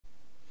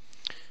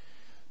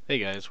Hey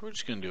guys, we're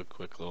just gonna do a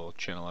quick little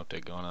channel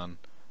update going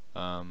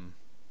on.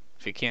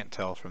 If you can't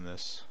tell from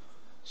this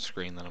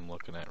screen that I'm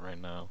looking at right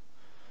now,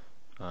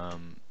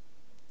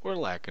 we're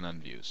lacking on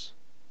views.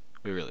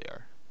 We really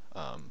are.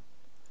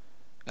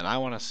 And I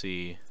want to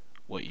see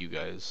what you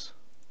guys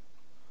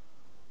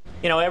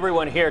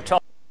Everyone here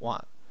talks.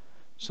 want.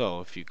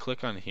 So if you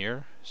click on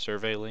here,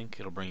 survey link,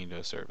 it'll bring you to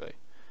a survey.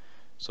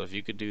 So if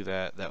you could do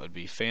that, that would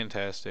be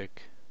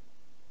fantastic.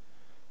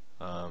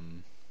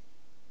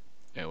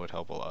 It would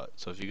help a lot.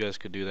 So if you guys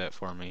could do that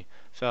for me,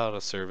 fill out a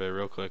survey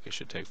real quick. It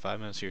should take 5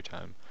 minutes of your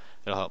time.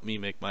 It'll help me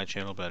make my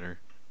channel better.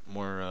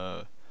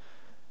 More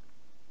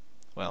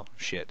well,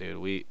 shit,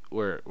 dude.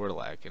 We're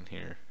lacking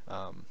here.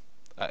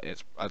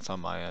 It's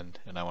on my end,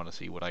 and I want to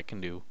see what I can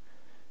do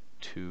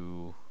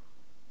to,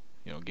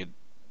 get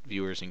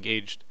viewers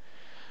engaged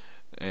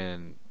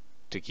and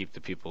to keep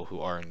the people who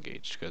are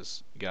engaged.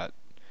 Because you got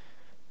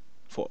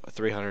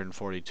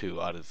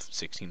 342 out of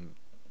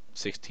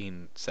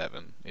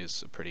 16.7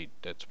 is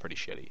that's pretty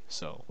shitty.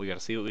 So we got to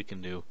see what we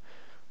can do.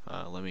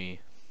 Let me,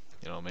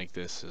 make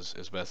this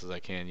as best as I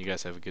can. You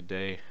guys have a good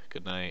day,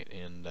 good night,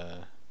 and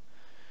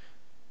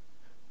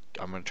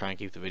I'm gonna try and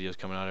keep the videos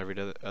coming out every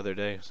other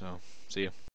day. So see ya.